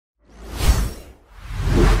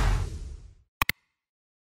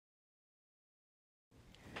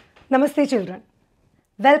Namaste children.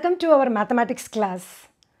 Welcome to our mathematics class.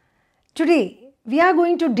 Today we are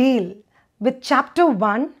going to deal with chapter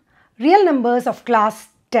 1, real numbers of class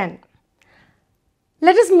 10.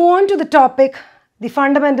 Let us move on to the topic, the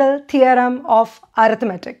fundamental theorem of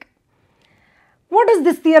arithmetic. What does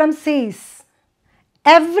this theorem says?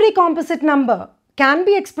 Every composite number can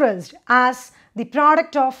be expressed as the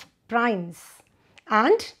product of primes,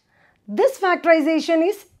 and this factorization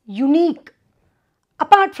is unique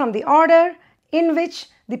apart from the order in which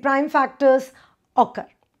the prime factors occur.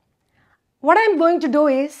 What I am going to do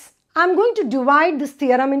is, I am going to divide this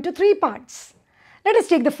theorem into 3 parts. Let us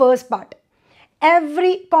take the first part.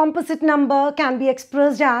 Every composite number can be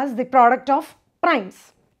expressed as the product of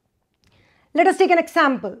primes. Let us take an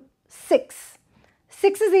example, 6.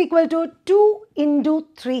 6 is equal to 2 into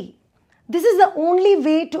 3. This is the only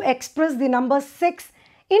way to express the number 6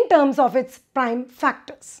 in terms of its prime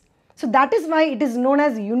factors. So that is why it is known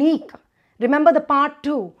as unique. Remember the part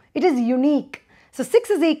 2, it is unique. So 6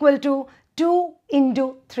 is equal to 2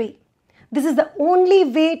 into 3. This is the only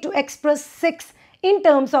way to express 6 in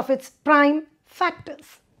terms of its prime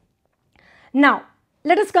factors. Now,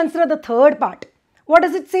 let us consider the third part. What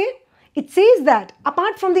does it say? It says that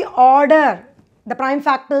apart from the order, the prime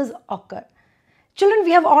factors occur. Children,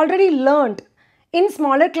 we have already learned in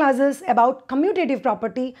smaller classes about commutative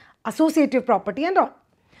property, associative property and all.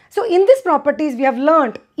 So in these properties we have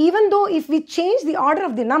learned, even though if we change the order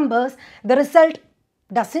of the numbers, the result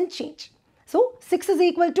doesn't change. So 6 is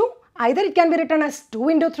equal to, either it can be written as 2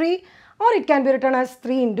 into 3 or it can be written as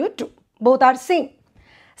 3 into 2. Both are same.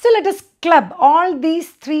 So let us club all these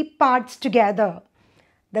 3 parts together.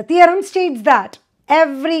 The theorem states that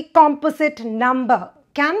every composite number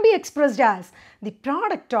can be expressed as the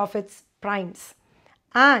product of its primes.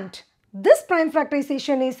 And this prime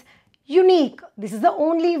factorization is unique. This is the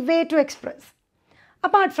only way to express,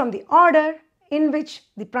 apart from the order in which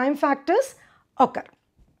the prime factors occur.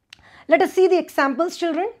 Let us see the examples,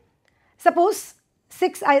 children. Suppose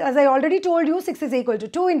 6, as I already told you, 6 is equal to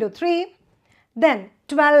 2 into 3. Then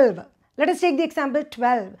 12. Let us take the example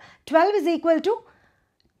 12. 12 is equal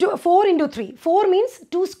to 4 into 3. 4 means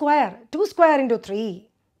 2 square. 2 square into 3.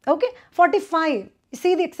 Okay. 45. You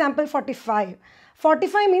see the example 45.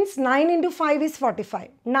 45 means 9 into 5 is 45.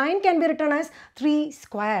 9 can be written as 3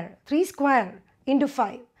 square. 3 square into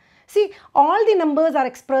 5. See, all the numbers are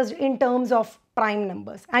expressed in terms of prime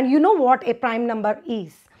numbers. And you know what a prime number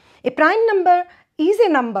is. A prime number is a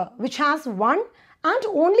number which has one and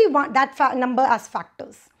only one number as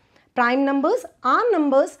factors. Prime numbers are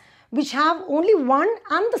numbers which have only one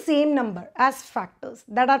and the same number as factors.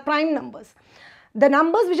 That are prime numbers. The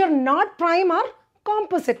numbers which are not prime are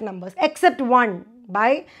composite numbers, except one,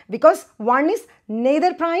 because one is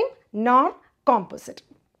neither prime nor composite.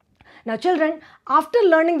 Now children, after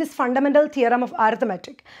learning this fundamental theorem of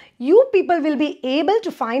arithmetic, you people will be able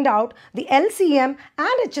to find out the LCM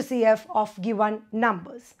and HCF of given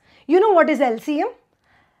numbers. You know what is LCM?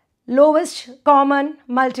 Lowest common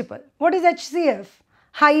multiple. What is HCF?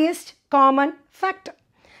 Highest common factor.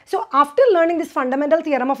 So after learning this fundamental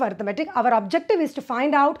theorem of arithmetic, our objective is to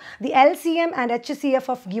find out the LCM and HCF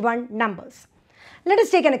of given numbers. Let us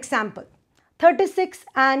take an example, 36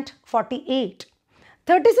 and 48.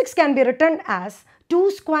 36 can be written as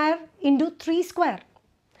 2 square into 3 square.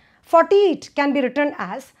 48 can be written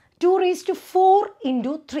as 2 raised to 4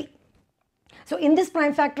 into 3. So in this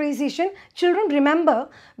prime factorization, children, remember,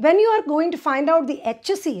 when you are going to find out the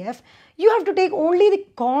HCF, you have to take only the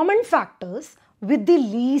common factors with the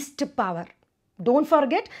least power. Don't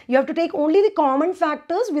forget, you have to take only the common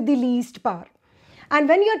factors with the least power. And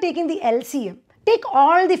when you are taking the LCM, take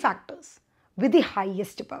all the factors with the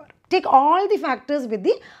highest power. Take all the factors with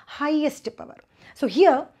the highest power. So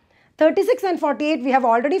here, 36 and 48, we have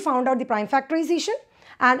already found out the prime factorization.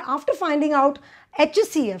 And after finding out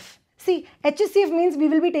HCF, see, HCF means we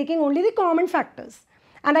will be taking only the common factors.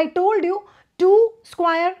 And I told you 2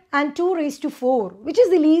 square and 2 raised to 4, which is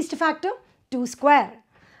the least factor? 2 square.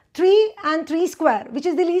 3 and 3 square, which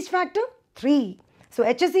is the least factor? 3. So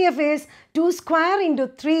HCF is 2 square into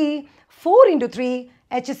 3, 4 into 3,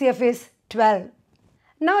 HCF is 12.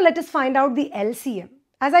 Now let us find out the LCM.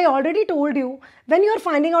 As I already told you, when you are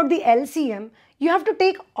finding out the LCM, you have to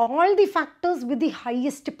take all the factors with the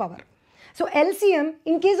highest power. So LCM,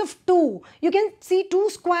 in case of 2, you can see 2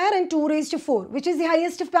 square and 2 raised to 4, which is the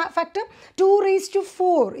highest factor? 2 raised to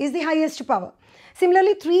 4 is the highest power.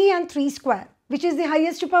 Similarly, 3 and 3 square, which is the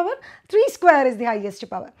highest power? 3 square is the highest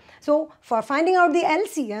power. So for finding out the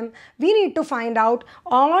LCM, we need to find out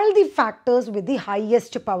all the factors with the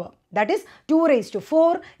highest power. That is 2 raised to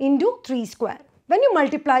 4 into 3 square. When you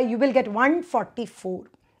multiply, you will get 144.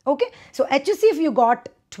 Okay, so HCF you got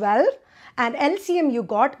 12 and LCM you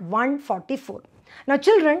got 144. Now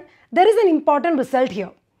children, there is an important result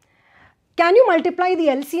here. Can you multiply the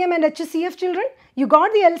LCM and HCF, children? You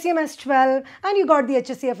got the LCM as 12 and you got the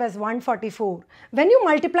HCF as 144. When you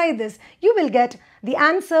multiply this, you will get the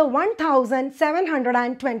answer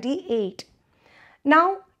 1728.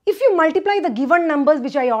 Now, if you multiply the given numbers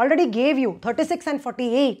which I already gave you, 36 and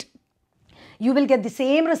 48, you will get the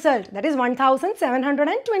same result, that is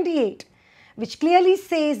 1728, which clearly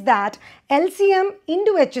says that LCM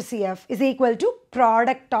into HCF is equal to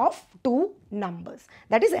product of two numbers.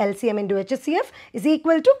 That is LCM into HCF is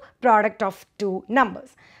equal to product of two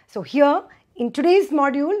numbers. So here in today's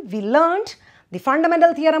module, we learned the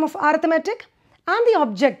fundamental theorem of arithmetic and the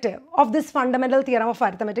objective of this fundamental theorem of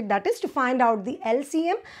arithmetic, that is to find out the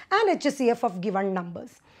LCM and HCF of given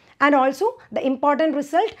numbers. And also the important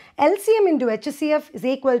result, LCM into HCF is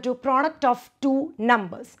equal to product of two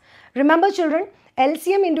numbers. Remember children,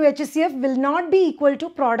 LCM into HCF will not be equal to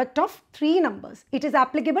product of three numbers. It is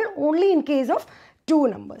applicable only in case of two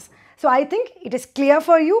numbers. So I think it is clear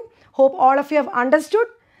for you. Hope all of you have understood.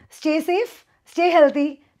 Stay safe, stay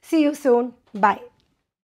healthy. See you soon. Bye.